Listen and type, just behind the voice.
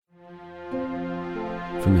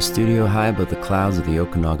From a studio high above the clouds of the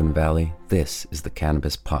Okanagan Valley, this is the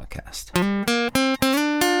Cannabis Podcast.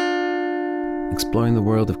 Exploring the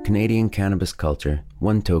world of Canadian cannabis culture,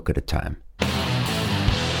 one toke at a time.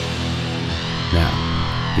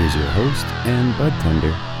 Now, here's your host and bud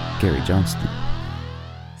tender, Gary Johnston.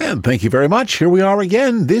 And thank you very much. Here we are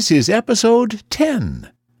again. This is episode 10,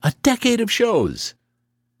 a decade of shows.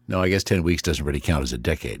 No, I guess 10 weeks doesn't really count as a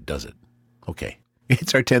decade, does it? Okay,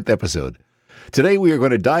 it's our 10th episode. Today we are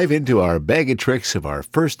going to dive into our bag of tricks of our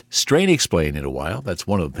first Strain Explain in a while. That's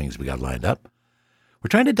one of the things we got lined up. We're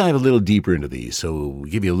trying to dive a little deeper into these, so we'll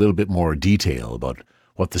give you a little bit more detail about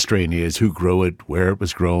what the strain is, who grew it, where it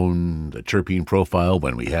was grown, the terpene profile,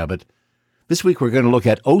 when we have it. This week we're going to look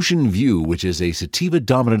at Ocean View, which is a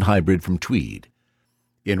sativa-dominant hybrid from Tweed.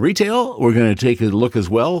 In retail, we're going to take a look as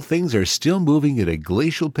well. Things are still moving at a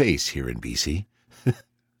glacial pace here in BC.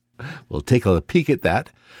 We'll take a peek at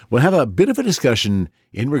that. We'll have a bit of a discussion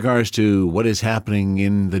in regards to what is happening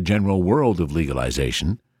in the general world of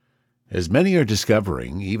legalization. As many are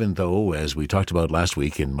discovering, even though, as we talked about last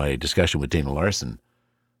week in my discussion with Dana Larson,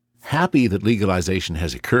 happy that legalization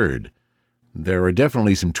has occurred, there are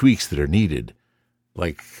definitely some tweaks that are needed.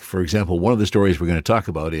 Like, for example, one of the stories we're going to talk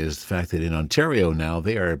about is the fact that in Ontario now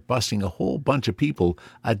they are busting a whole bunch of people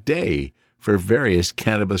a day for various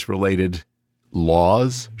cannabis-related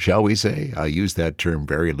laws, shall we say. I use that term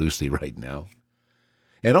very loosely right now.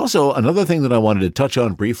 And also, another thing that I wanted to touch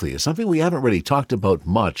on briefly is something we haven't really talked about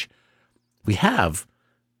much. We have,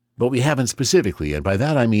 but we haven't specifically. And by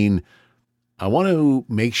that I mean, I want to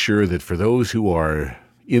make sure that for those who are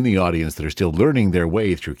in the audience that are still learning their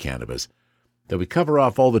way through cannabis, that we cover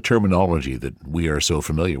off all the terminology that we are so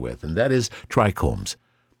familiar with, and that is trichomes.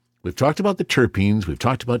 We've talked about the terpenes, we've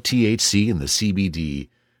talked about THC and the CBD,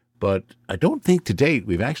 but I don't think to date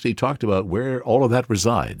we've actually talked about where all of that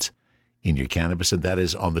resides in your cannabis, and that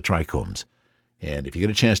is on the trichomes. And if you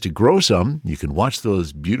get a chance to grow some, you can watch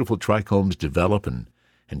those beautiful trichomes develop and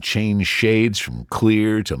change shades from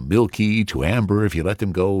clear to milky to amber if you let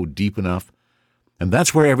them go deep enough. And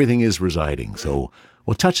that's where everything is residing. So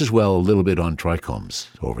we'll touch as well a little bit on trichomes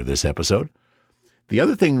over this episode. The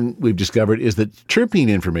other thing we've discovered is that terpene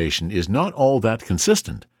information is not all that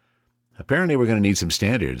consistent. Apparently we're going to need some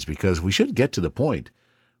standards because we should get to the point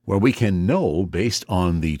where we can know based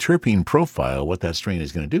on the terpene profile what that strain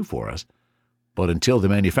is going to do for us. But until the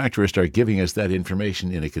manufacturers start giving us that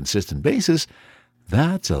information in a consistent basis,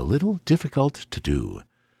 that's a little difficult to do.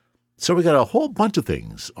 So we got a whole bunch of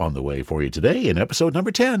things on the way for you today in episode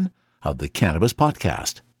number 10 of the Cannabis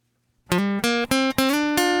Podcast.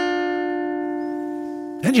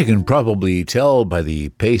 And you can probably tell by the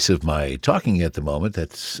pace of my talking at the moment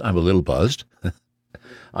that I'm a little buzzed.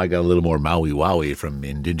 I got a little more Maui-Wowie from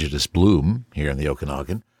Indigenous Bloom here in the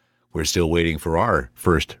Okanagan. We're still waiting for our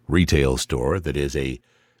first retail store that is a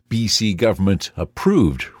BC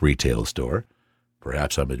government-approved retail store.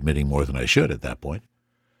 Perhaps I'm admitting more than I should at that point.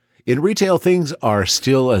 In retail, things are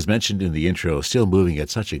still, as mentioned in the intro, still moving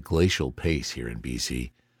at such a glacial pace here in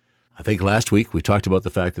BC. I think last week we talked about the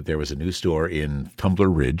fact that there was a new store in Tumbler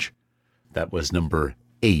Ridge. That was number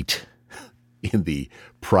 8 in the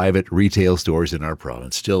private retail stores in our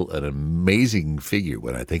province. Still an amazing figure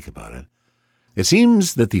when I think about it. It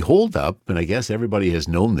seems that the holdup, and I guess everybody has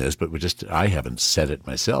known this, but I haven't said it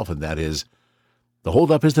myself, and that is the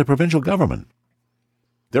holdup is the provincial government.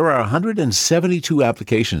 There are 172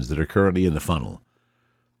 applications that are currently in the funnel.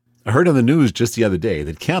 I heard on the news just the other day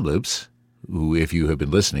that Cannabis, who, if you have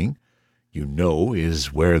been listening, you know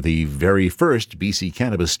is where the very first BC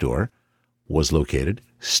cannabis store was located,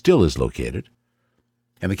 still is located.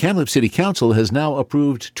 And the Kamloops City Council has now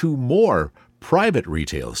approved 2 more private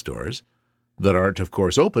retail stores that aren't, of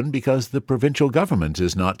course, open because the provincial government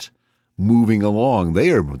is not moving along.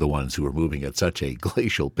 They are the ones who are moving at such a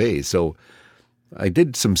glacial pace. So I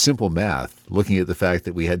did some simple math looking at the fact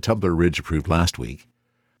that we had Tumbler Ridge approved last week.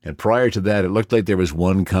 And prior to that, it looked like there was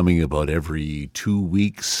one coming about every 2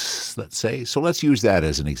 weeks, let's say. So let's use that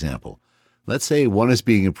as an example. Let's say one is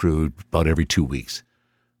being approved about every 2 weeks.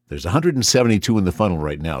 There's 172 in the funnel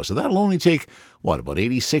right now. So that'll only take, about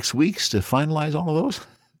 86 weeks to finalize all of those?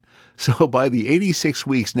 So by the 86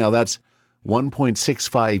 weeks, now that's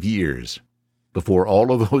 1.65 years before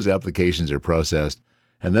all of those applications are processed.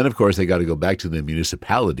 And then, of course, they got to go back to the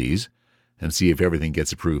municipalities and see if everything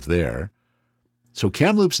gets approved there. So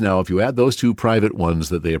Kamloops now, if you add those 2 private ones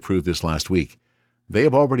that they approved this last week, they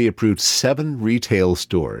have already approved 7 retail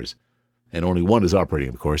stores. And only one is operating,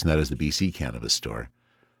 of course, and that is the BC Cannabis Store.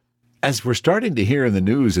 As we're starting to hear in the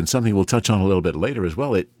news, and something we'll touch on a little bit later as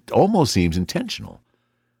well, it almost seems intentional.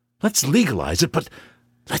 Let's legalize it, but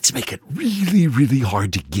Let's make it really, really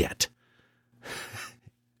hard to get.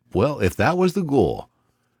 Well, if that was the goal,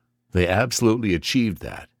 they absolutely achieved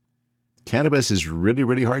that. Cannabis is really,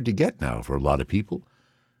 really hard to get now for a lot of people,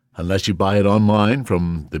 unless you buy it online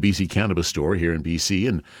from the BC Cannabis store here in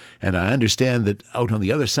BC. And I understand that out on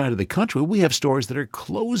the other side of the country, we have stores that are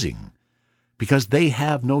closing because they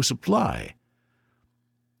have no supply.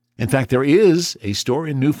 In fact, there is a store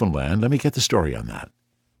in Newfoundland. Let me get the story on that.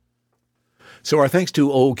 So our thanks to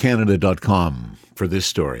oCanada.com for this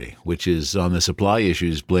story, which is on the supply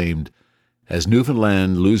issues blamed as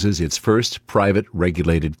Newfoundland loses its first private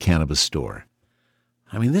regulated cannabis store.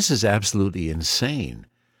 I mean, this is absolutely insane.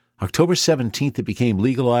 October 17th, it became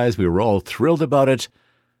legalized. We were all thrilled about it.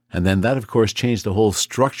 And then that, of course, changed the whole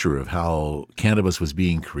structure of how cannabis was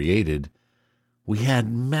being created. We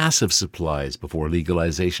had massive supplies before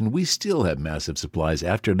legalization. We still have massive supplies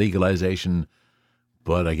after legalization.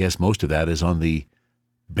 But I guess most of that is on the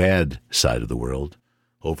bad side of the world,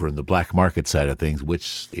 over in the black market side of things,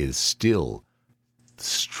 which is still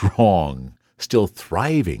strong, still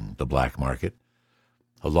thriving, the black market.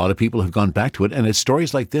 A lot of people have gone back to it, and it's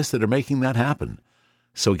stories like this that are making that happen.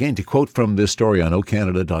 So again, to quote from this story on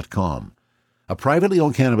oCanada.com, a privately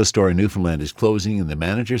owned cannabis store in Newfoundland is closing, and the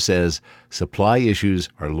manager says supply issues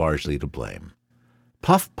are largely to blame.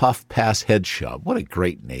 Puff Puff Pass Head Shop, what a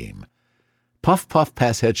great name. Puff Puff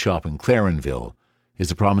Pass Head Shop in Clarenville is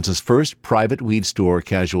the province's first private weed store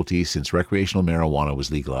casualty since recreational marijuana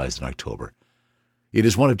was legalized in October. It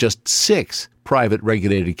is one of just 6 private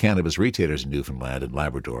regulated cannabis retailers in Newfoundland and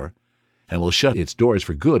Labrador, and will shut its doors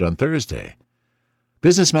for good on Thursday.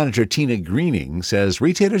 Business manager Tina Greening says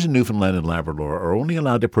retailers in Newfoundland and Labrador are only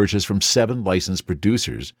allowed to purchase from 7 licensed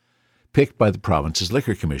producers picked by the province's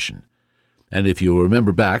Liquor Commission. And if you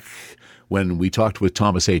remember back when we talked with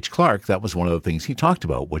Thomas H. Clark, that was one of the things he talked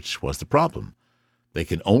about, which was the problem. They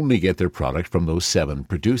can only get their product from those 7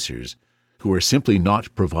 producers who are simply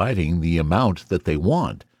not providing the amount that they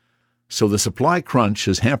want. So the supply crunch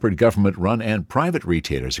has hampered government-run and private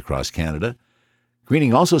retailers across Canada.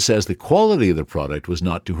 Greening also says the quality of the product was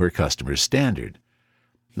not to her customers' standard.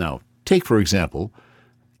 Now, take, for example,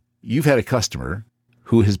 you've had a customer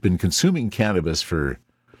who has been consuming cannabis for,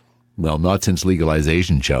 well, not since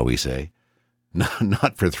legalization, shall we say.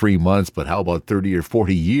 Not for 3 months, but how about 30 or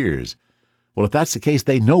 40 years? Well, if that's the case,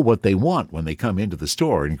 they know what they want when they come into the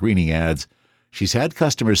store. And Greening adds, she's had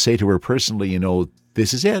customers say to her personally,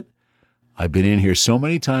 this is it. I've been in here so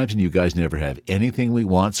many times and you guys never have anything we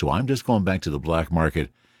want, so I'm just going back to the black market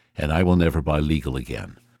and I will never buy legal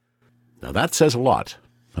again. Now that says a lot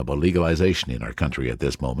about legalization in our country at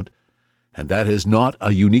this moment, and that is not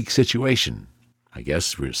a unique situation. I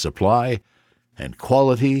guess supply and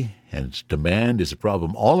quality and demand is a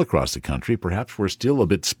problem all across the country. Perhaps we're still a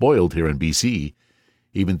bit spoiled here in BC,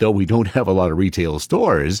 even though we don't have a lot of retail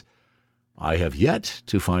stores. I have yet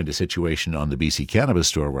to find a situation on the BC Cannabis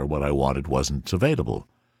store where what I wanted wasn't available.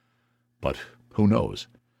 But who knows?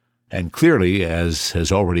 And clearly, as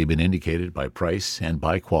has already been indicated by price and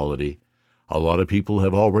by quality, a lot of people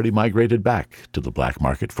have already migrated back to the black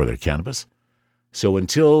market for their cannabis. So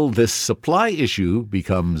until this supply issue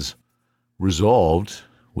becomes resolved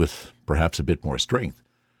with perhaps a bit more strength,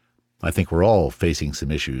 I think we're all facing some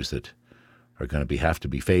issues that are going to have to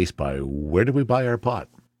be faced by where do we buy our pot?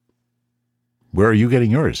 Where are you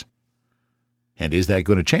getting yours? And is that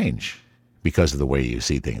going to change because of the way you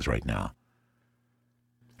see things right now?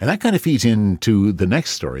 And that kind of feeds into the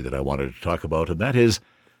next story that I wanted to talk about, and that is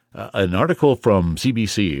an article from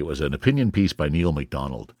CBC. It was an opinion piece by Neil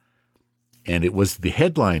MacDonald. And it was the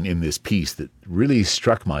headline in this piece that really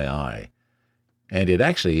struck my eye. And it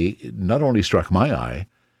actually not only struck my eye,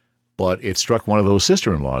 but it struck one of those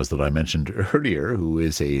sister-in-laws that I mentioned earlier, who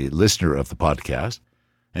is a listener of the podcast.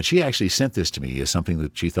 And she actually sent this to me as something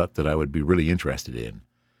that she thought that I would be really interested in.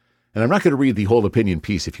 And I'm not going to read the whole opinion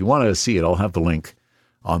piece. If you want to see it, I'll have the link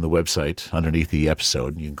on the website underneath the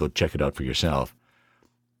episode. You can go check it out for yourself.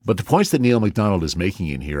 But the points that Neil MacDonald is making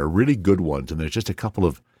in here are really good ones, and there's just a couple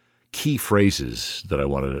of key phrases that I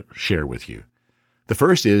want to share with you. The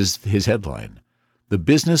first is his headline: "The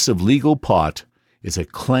business of legal pot is a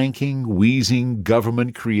clanking, wheezing,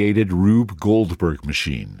 government-created Rube Goldberg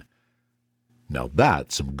machine." Now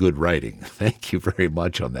that's some good writing. Thank you very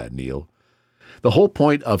much on that, Neil. The whole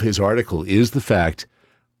point of his article is the fact,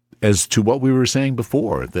 as to what we were saying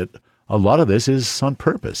before, that a lot of this is on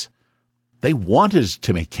purpose. They wanted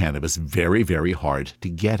to make cannabis very, very hard to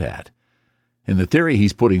get at. And the theory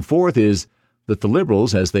he's putting forth is that the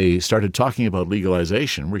Liberals, as they started talking about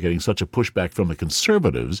legalization, were getting such a pushback from the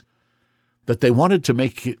Conservatives that they wanted to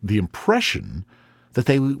make the impression that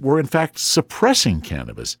they were in fact suppressing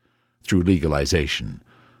cannabis through legalization.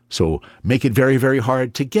 So make it very, very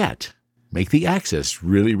hard to get. Make the access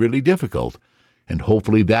really, really difficult. And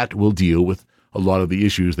hopefully that will deal with a lot of the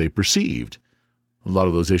issues they perceived. A lot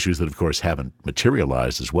of those issues that, of course, haven't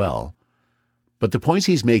materialized as well. But the points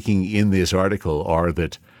he's making in this article are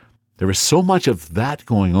that there is so much of that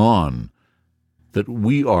going on that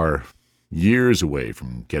we are years away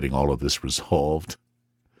from getting all of this resolved.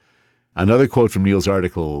 Another quote from Neil's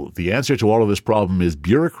article, the answer to all of this problem is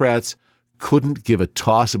bureaucrats couldn't give a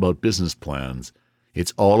toss about business plans.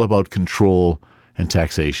 It's all about control and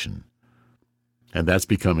taxation. And that's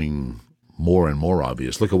becoming more and more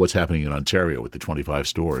obvious. Look at what's happening in Ontario with the 25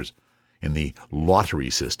 stores in the lottery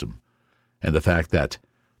system. And the fact that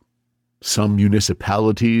some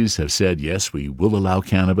municipalities have said, yes, we will allow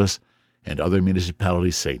cannabis, and other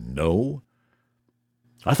municipalities say no.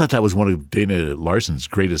 I thought that was one of Dana Larson's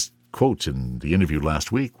greatest quotes in the interview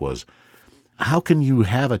last week was, how can you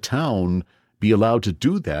have a town be allowed to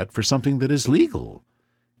do that for something that is legal?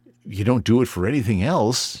 You don't do it for anything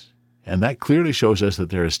else. And that clearly shows us that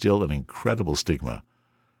there is still an incredible stigma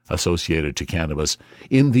associated to cannabis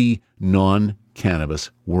in the non-cannabis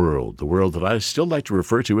world, the world that I still like to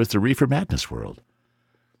refer to as the reefer madness world.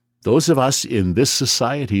 Those of us in this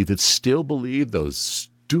society that still believe those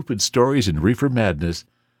stupid stories in reefer madness,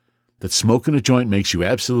 that smoking a joint makes you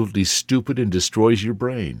absolutely stupid and destroys your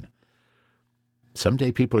brain.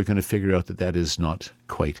 Someday people are going to figure out that that is not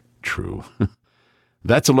quite true.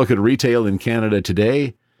 That's a look at retail in Canada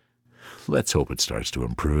today. Let's hope it starts to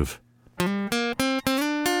improve. From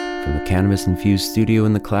the cannabis-infused studio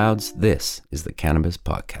in the clouds, this is the Cannabis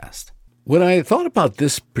Podcast. When I thought about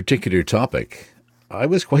this particular topic, I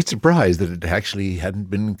was quite surprised that it actually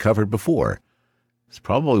hadn't been covered before. It's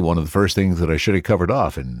probably one of the first things that I should have covered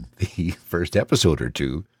off in the first episode or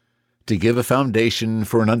two to give a foundation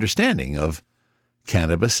for an understanding of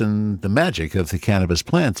cannabis and the magic of the cannabis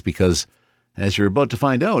plants, because as you're about to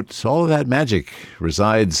find out, all of that magic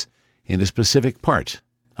resides in a specific part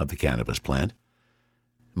of the cannabis plant.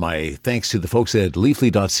 My thanks to the folks at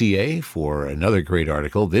leafly.ca for another great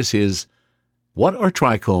article. This is What are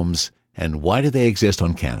Trichomes and Why Do They Exist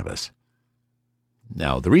on Cannabis?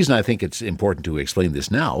 Now, the reason I think it's important to explain this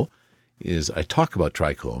now is I talk about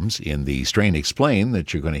trichomes in the Strain Explain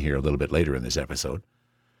that you're going to hear a little bit later in this episode.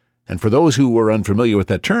 And for those who were unfamiliar with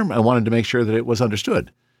that term, I wanted to make sure that it was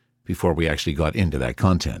understood before we actually got into that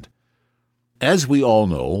content. As we all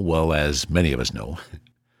know, well, as many of us know,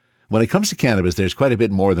 when it comes to cannabis, there's quite a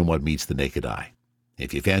bit more than what meets the naked eye.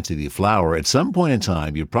 If you fancy the flower, at some point in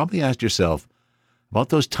time, you've probably asked yourself about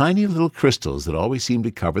those tiny little crystals that always seem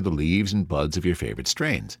to cover the leaves and buds of your favorite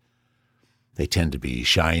strains. They tend to be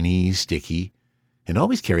shiny, sticky, and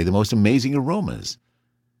always carry the most amazing aromas.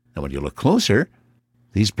 And when you look closer,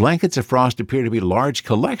 these blankets of frost appear to be large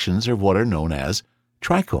collections of what are known as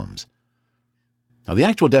trichomes. Now, the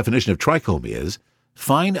actual definition of trichome is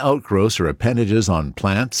fine outgrowths or appendages on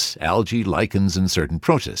plants, algae, lichens, and certain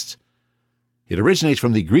protists. It originates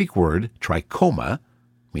from the Greek word trichoma,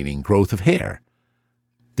 meaning growth of hair.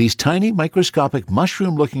 These tiny microscopic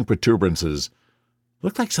mushroom-looking protuberances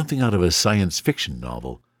look like something out of a science fiction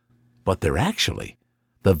novel, but they're actually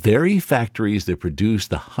the very factories that produce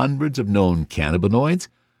the hundreds of known cannabinoids,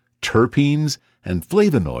 terpenes, and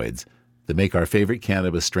flavonoids that make our favorite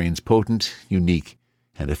cannabis strains potent, unique,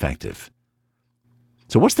 and effective.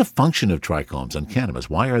 So what's the function of trichomes on cannabis?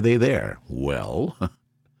 Why are they there? Well,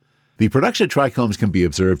 the production of trichomes can be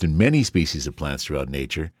observed in many species of plants throughout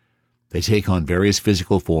nature. They take on various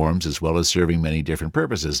physical forms as well as serving many different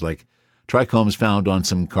purposes, like trichomes found on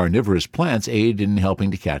some carnivorous plants aid in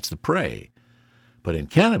helping to catch the prey. But in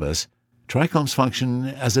cannabis, trichomes function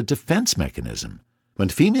as a defense mechanism. When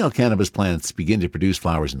female cannabis plants begin to produce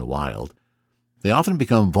flowers in the wild, they often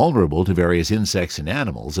become vulnerable to various insects and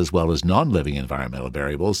animals, as well as non-living environmental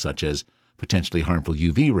variables such as potentially harmful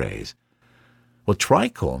UV rays. Well,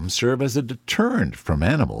 trichomes serve as a deterrent from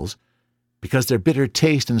animals because their bitter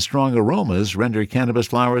taste and strong aromas render cannabis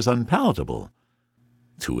flowers unpalatable.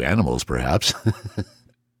 To animals, perhaps.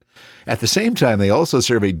 At the same time, they also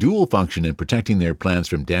serve a dual function in protecting their plants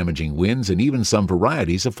from damaging winds and even some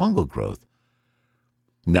varieties of fungal growth.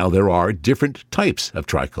 Now, there are different types of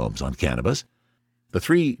trichomes on cannabis. The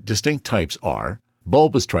three distinct types are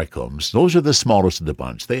bulbous trichomes. Those are the smallest of the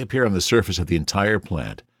bunch. They appear on the surface of the entire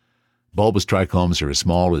plant. Bulbous trichomes are as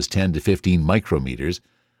small as 10 to 15 micrometers,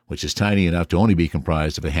 which is tiny enough to only be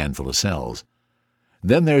comprised of a handful of cells.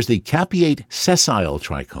 Then there's the capiate sessile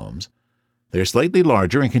trichomes. They're slightly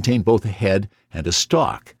larger and contain both a head and a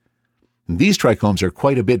stalk. These trichomes are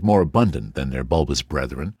quite a bit more abundant than their bulbous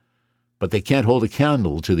brethren. but they can't hold a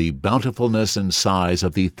candle to the bountifulness and size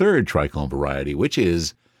of the third trichome variety, which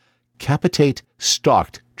is capitate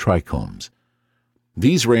stalked trichomes.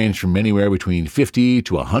 These range from anywhere between 50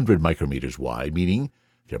 to 100 micrometers wide, meaning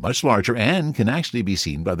they're much larger and can actually be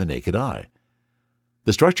seen by the naked eye.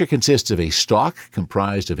 The structure consists of a stalk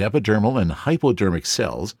comprised of epidermal and hypodermic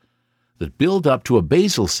cells that build up to a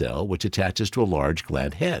basal cell which attaches to a large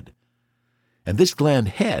gland head. And this gland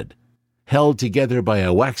head, held together by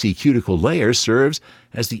a waxy cuticle layer, serves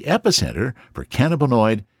as the epicenter for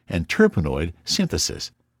cannabinoid and terpenoid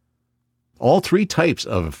synthesis. All three types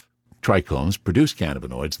of trichomes produce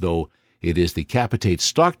cannabinoids, though it is the capitate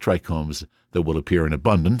stalked trichomes that will appear in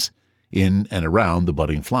abundance in and around the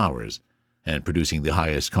budding flowers, and producing the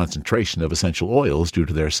highest concentration of essential oils due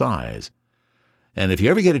to their size. And if you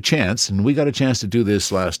ever get a chance, and we got a chance to do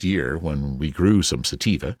this last year when we grew some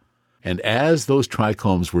sativa, and as those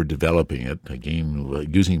trichomes were developing it, again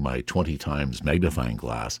using my 20 times magnifying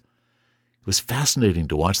glass, it was fascinating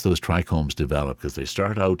to watch those trichomes develop because they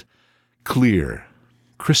start out clear,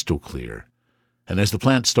 crystal clear. And as the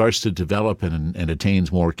plant starts to develop and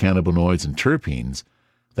attains more cannabinoids and terpenes,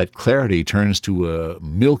 that clarity turns to a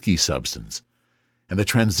milky substance. And the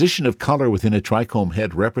transition of color within a trichome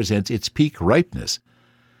head represents its peak ripeness.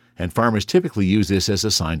 And farmers typically use this as a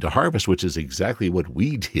sign to harvest, which is exactly what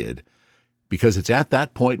we did, because it's at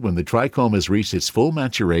that point when the trichome has reached its full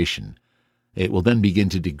maturation. It will then begin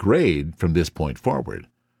to degrade from this point forward.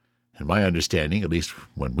 And my understanding, at least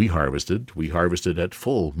when we harvested at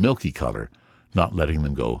full milky color, not letting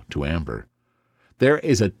them go to amber. There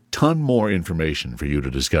is a ton more information for you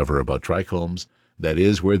to discover about trichomes. That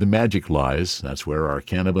is where the magic lies. That's where our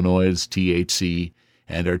cannabinoids, THC,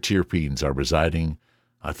 and our terpenes are residing.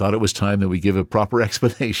 I thought it was time that we give a proper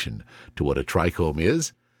explanation to what a trichome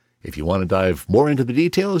is. If you want to dive more into the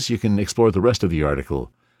details, you can explore the rest of the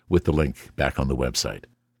article with the link back on the website.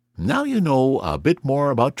 Now you know a bit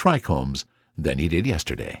more about trichomes than you did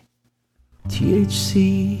yesterday.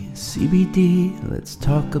 THC, CBD, let's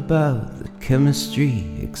talk about the chemistry,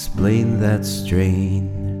 explain that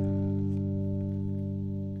strain.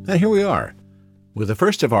 And here we are, with the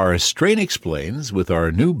first of our Strain Explains with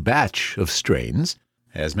our new batch of strains.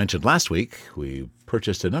 As mentioned last week, we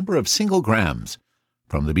purchased a number of single grams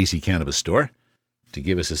from the BC Cannabis store to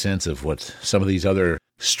give us a sense of what some of these other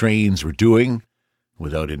strains were doing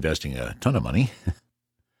without investing a ton of money.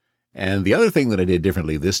 And the other thing that I did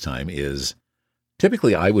differently this time is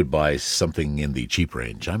typically I would buy something in the cheap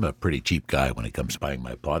range. I'm a pretty cheap guy when it comes to buying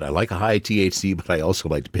my pot. I like a high THC, but I also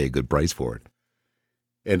like to pay a good price for it.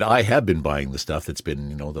 And I have been buying the stuff that's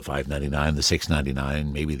been, the $5.99, the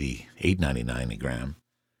 $6.99, maybe the $8.99 a gram.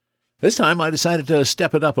 This time I decided to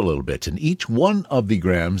step it up a little bit, and each one of the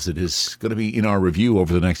grams that is going to be in our review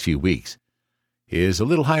over the next few weeks is a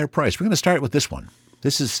little higher price. We're going to start with this one.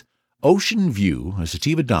 This is Ocean View, a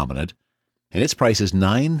sativa dominant, and its price is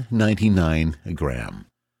 $9.99 a gram.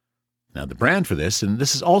 Now, the brand for this, and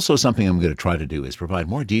this is also something I'm going to try to do, is provide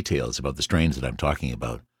more details about the strains that I'm talking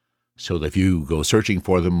about, so that if you go searching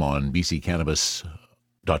for them on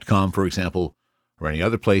bccannabis.com, for example, or any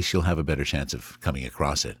other place, you'll have a better chance of coming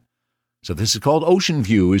across it. So this is called Ocean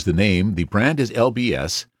View is the name. The brand is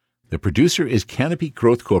LBS. The producer is Canopy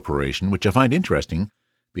Growth Corporation, which I find interesting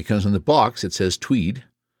because on the box it says Tweed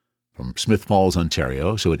from Smith Falls,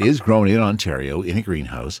 Ontario. So it is grown in Ontario in a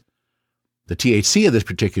greenhouse. The THC of this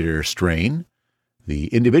particular strain, the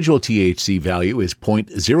individual THC value is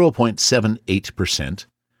 0.78%.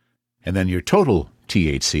 And then your total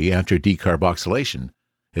THC after decarboxylation,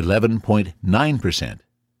 11.9%.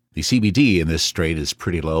 The CBD in this strain is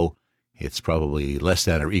pretty low. It's probably less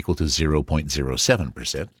than or equal to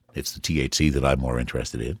 0.07%. It's the THC that I'm more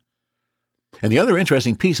interested in. And the other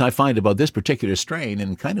interesting piece I find about this particular strain,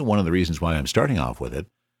 and kind of one of the reasons why I'm starting off with it,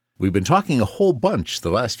 we've been talking a whole bunch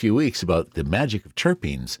the last few weeks about the magic of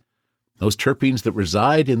terpenes. Those terpenes that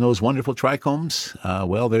reside in those wonderful trichomes,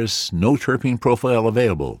 there's no terpene profile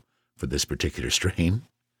available for this particular strain.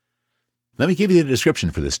 Let me give you the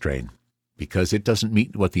description for this strain, because it doesn't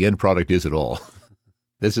meet what the end product is at all.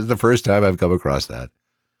 This is the first time I've come across that.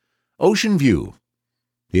 Ocean View.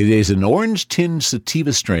 It is an orange-tinged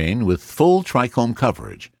sativa strain with full trichome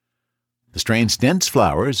coverage. The strain's dense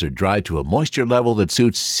flowers are dried to a moisture level that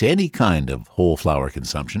suits any kind of whole flower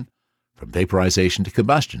consumption, from vaporization to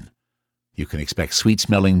combustion. You can expect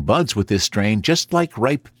sweet-smelling buds with this strain, just like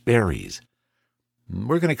ripe berries.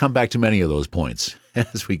 We're going to come back to many of those points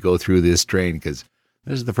as we go through this strain, because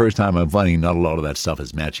this is the first time I'm finding not a lot of that stuff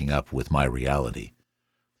is matching up with my reality.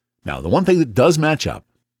 Now, the one thing that does match up,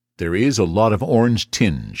 there is a lot of orange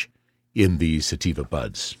tinge in these sativa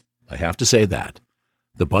buds. I have to say that.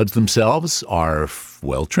 The buds themselves are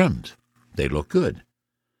well trimmed. They look good.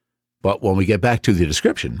 But when we get back to the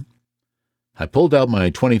description, I pulled out my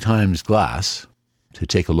 20 times glass to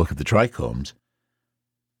take a look at the trichomes,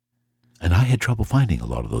 and I had trouble finding a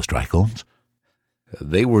lot of those trichomes.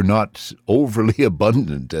 They were not overly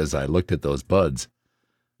abundant as I looked at those buds.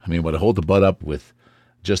 I mean, when I hold the bud up with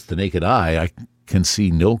just the naked eye, I can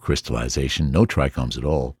see no crystallization, no trichomes at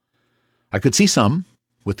all. I could see some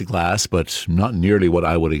with the glass, but not nearly what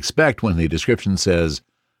I would expect when the description says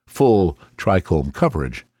full trichome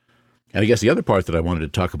coverage. And I guess the other part that I wanted to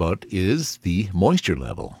talk about is the moisture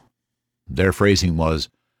level. Their phrasing was,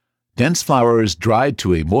 dense flowers dried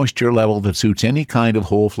to a moisture level that suits any kind of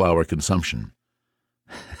whole flower consumption.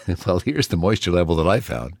 Well, here's the moisture level that I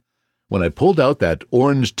found. When I pulled out that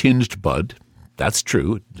orange-tinged bud, that's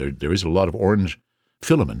true, there is a lot of orange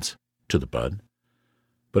filaments to the bud.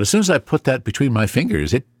 But as soon as I put that between my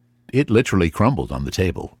fingers, it literally crumbled on the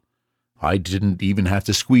table. I didn't even have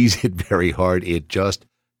to squeeze it very hard. It just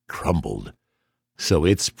crumbled. So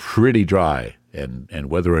it's pretty dry, and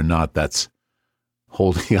whether or not that's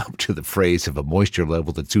holding up to the phrase of a moisture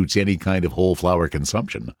level that suits any kind of whole flower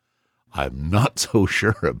consumption, I'm not so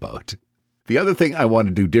sure about. The other thing I want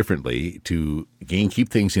to do differently to, again, keep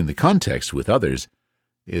things in the context with others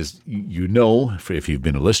is, you know, if you've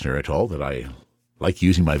been a listener at all, that I like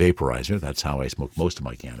using my vaporizer. That's how I smoke most of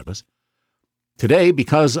my cannabis. Today,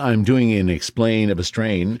 because I'm doing an explain of a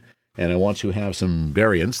strain and I want to have some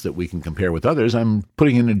variants that we can compare with others, I'm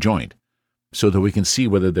putting in a joint so that we can see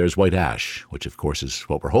whether there's white ash, which of course is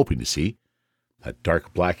what we're hoping to see. That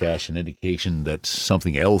dark black ash, an indication that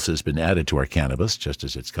something else has been added to our cannabis, just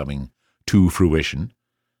as it's coming to fruition.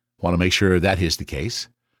 Want to make sure that is the case.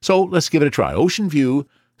 So let's give it a try. Ocean View,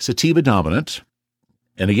 sativa dominant.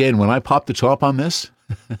 And again, when I popped the top on this,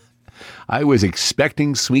 I was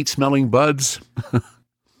expecting sweet-smelling buds.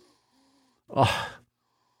 Oh,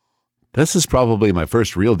 this is probably my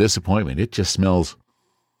first real disappointment. It just smells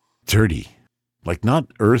dirty. Like not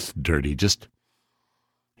earth dirty, it just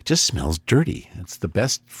smells dirty. It's the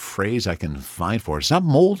best phrase I can find for it. It's not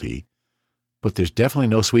moldy, but there's definitely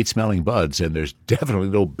no sweet-smelling buds, and there's definitely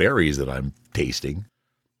no berries that I'm tasting.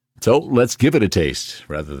 So let's give it a taste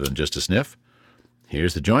rather than just a sniff.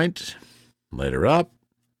 Here's the joint. Light her up.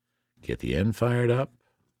 Get the end fired up.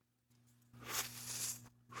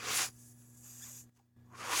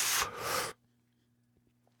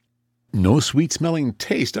 No sweet-smelling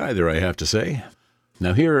taste either, I have to say.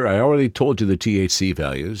 Now here, I already told you the THC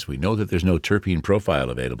values. We know that there's no terpene profile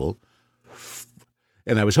available.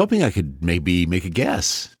 And I was hoping I could maybe make a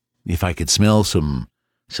guess. If I could smell some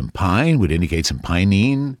pine, would indicate some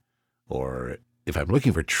pinene. Or if I'm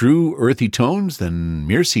looking for true earthy tones, then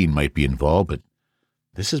myrcene might be involved. But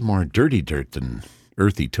this is more dirty dirt than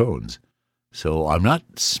earthy tones. So I'm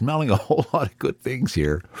not smelling a whole lot of good things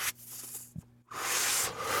here.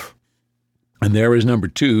 And there is number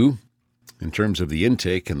 2 in terms of the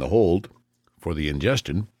intake and the hold for the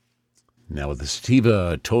ingestion. Now, with the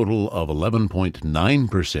sativa total of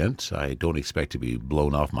 11.9%, I don't expect to be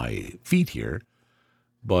blown off my feet here,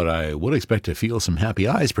 but I would expect to feel some happy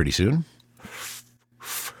eyes pretty soon.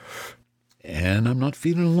 And I'm not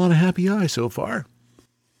feeling a lot of happy eyes so far.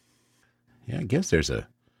 Yeah, I guess there's a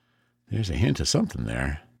hint of something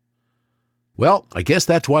there. Well, I guess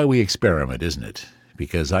that's why we experiment, isn't it?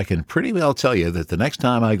 Because I can pretty well tell you that the next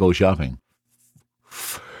time I go shopping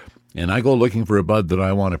and I go looking for a bud that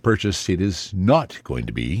I want to purchase, it is not going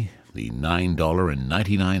to be the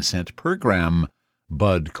 $9.99 per gram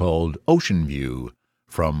bud called Ocean View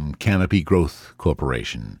from Canopy Growth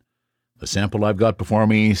Corporation. The sample I've got before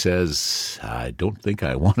me says, I don't think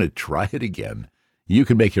I want to try it again. You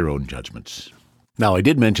can make your own judgments. Now, I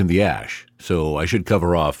did mention the ash, so I should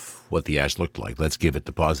cover off what the ash looked like. Let's give it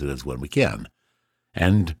the positives when we can.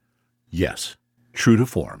 And yes, true to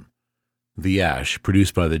form, the ash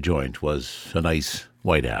produced by the joint was a nice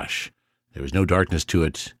white ash. There was no darkness to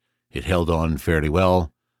it. It held on fairly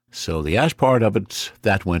well. So the ash part of it,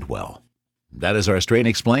 that went well. That is our strain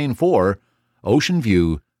explain for Ocean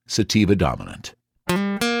View Sativa Dominant.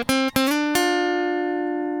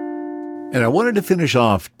 And I wanted to finish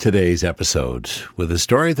off today's episode with a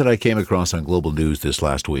story that I came across on Global News this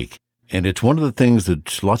last week. And it's one of the things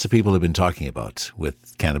that lots of people have been talking about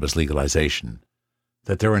with cannabis legalization,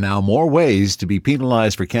 that there are now more ways to be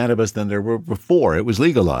penalized for cannabis than there were before it was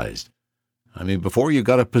legalized. I mean, before you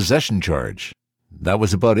got a possession charge, that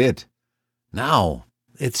was about it. Now,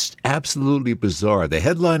 it's absolutely bizarre. The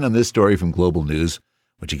headline on this story from Global News,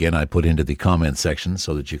 which again I put into the comments section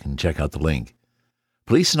so that you can check out the link.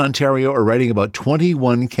 Police in Ontario are writing about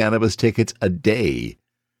 21 cannabis tickets a day.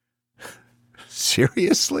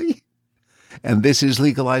 Seriously? And this is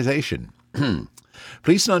legalization.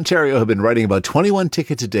 Police in Ontario have been writing about 21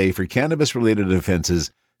 tickets a day for cannabis-related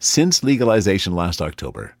offenses since legalization last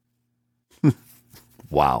October.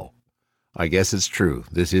 Wow. I guess it's true.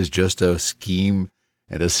 This is just a scheme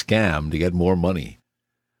and a scam to get more money.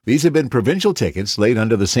 These have been provincial tickets laid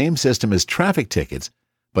under the same system as traffic tickets,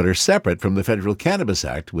 but are separate from the Federal Cannabis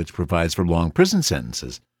Act, which provides for long prison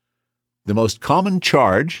sentences. The most common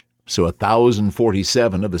charge, so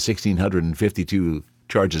 1,047 of the 1,652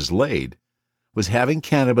 charges laid, was having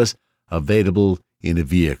cannabis available in a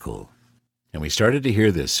vehicle. And we started to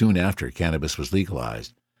hear this soon after cannabis was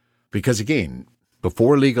legalized. Because again,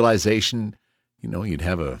 before legalization, you'd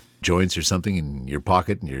have a joints or something in your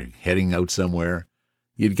pocket and you're heading out somewhere.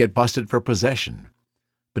 You'd get busted for possession.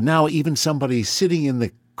 But now even somebody sitting in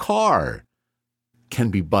the car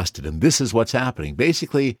can be busted. And this is what's happening.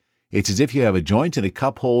 Basically, it's as if you have a joint in a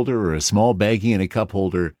cup holder or a small baggie in a cup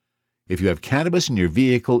holder. If you have cannabis in your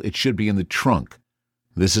vehicle, it should be in the trunk.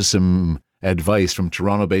 This is some advice from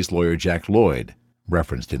Toronto-based lawyer Jack Lloyd,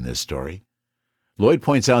 referenced in this story. Lloyd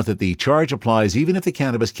points out that the charge applies even if the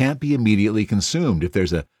cannabis can't be immediately consumed, if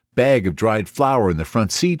there's a bag of dried flower in the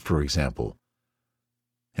front seat, for example.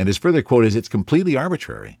 And his further quote is, it's completely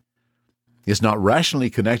arbitrary. It's not rationally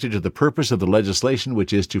connected to the purpose of the legislation,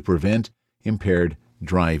 which is to prevent impaired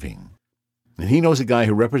driving. And he knows a guy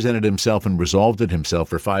who represented himself and resolved it himself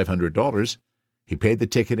for $500. He paid the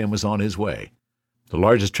ticket and was on his way. The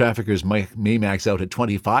largest traffickers may max out at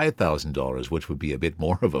 $25,000, which would be a bit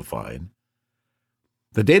more of a fine.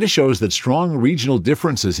 The data shows that strong regional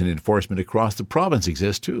differences in enforcement across the province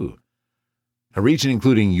exist too. A region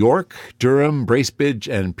including York, Durham, Bracebridge,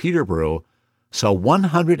 and Peterborough saw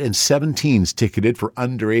 117 ticketed for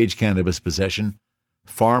underage cannabis possession,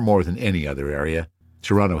 far more than any other area.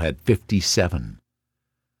 Toronto had 57.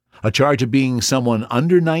 A charge of being someone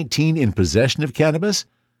under 19 in possession of cannabis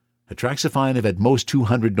attracts a fine of at most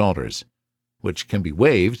 $200, which can be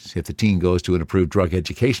waived if the teen goes to an approved drug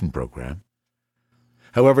education program.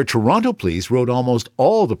 However, Toronto police wrote almost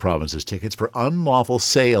all the province's tickets for unlawful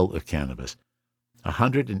sale of cannabis,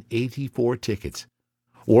 184 tickets,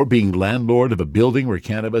 or being landlord of a building where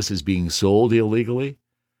cannabis is being sold illegally,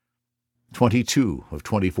 22 of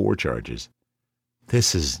 24 charges.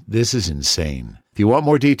 This is insane. If you want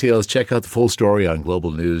more details, check out the full story on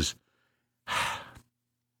Global News.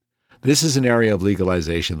 This is an area of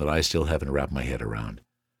legalization that I still haven't wrapped my head around.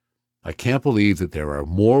 I can't believe that there are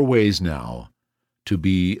more ways now to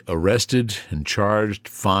be arrested and charged,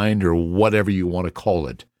 fined, or whatever you want to call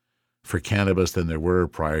it, for cannabis than there were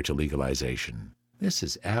prior to legalization. This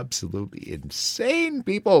is absolutely insane,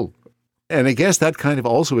 people. And I guess that kind of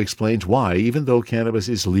also explains why, even though cannabis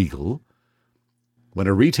is legal, when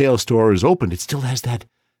a retail store is opened, it still has that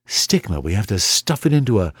stigma. We have to stuff it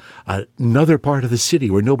into another part of the city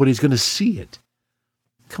where nobody's going to see it.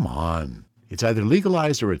 Come on. It's either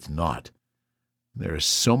legalized or it's not. There are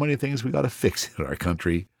so many things we got to fix in our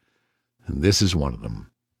country, and this is one of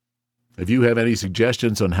them. If you have any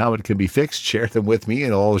suggestions on how it can be fixed, share them with me,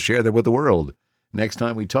 and I'll share them with the world next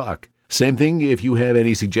time we talk. Same thing, if you have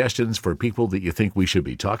any suggestions for people that you think we should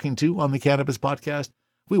be talking to on the Cannabis Podcast,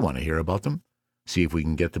 we want to hear about them. See if we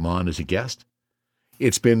can get them on as a guest.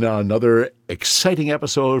 It's been another exciting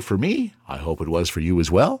episode for me. I hope it was for you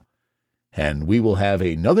as well. And we will have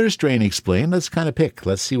another strain explained. Let's kind of pick.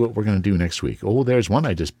 Let's see what we're going to do next week. Oh, there's one.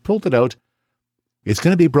 I just pulled it out. It's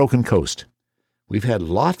going to be Broken Coast. We've had a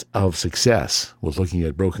lot of success with looking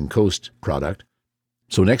at Broken Coast product.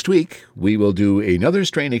 So next week, we will do another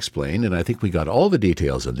strain explained, and I think we got all the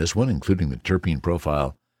details on this one, including the terpene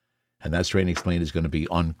profile. And that strain explained is going to be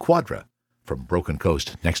on Quadra from Broken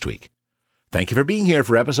Coast next week. Thank you for being here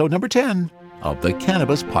for episode number 10 of the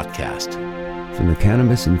Cannabis Podcast. From the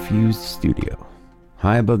Cannabis-infused studio,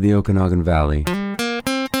 high above the Okanagan Valley,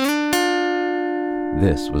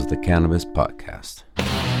 this was the Cannabis Podcast.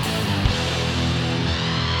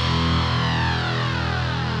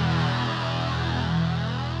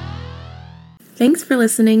 Thanks for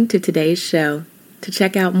listening to today's show. To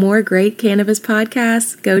check out more great cannabis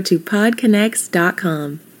podcasts, go to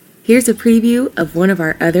podconnects.com. Here's a preview of one of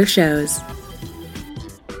our other shows.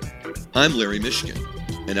 I'm Larry Michigan,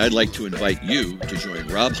 and I'd like to invite you to join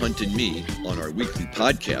Rob Hunt and me on our weekly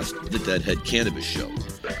podcast, The Deadhead Cannabis Show.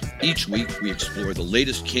 Each week, we explore the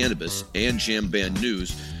latest cannabis and jam band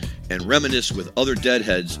news and reminisce with other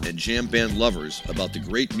deadheads and jam band lovers about the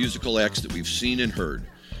great musical acts that we've seen and heard.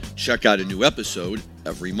 Check out a new episode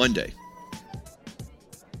every Monday.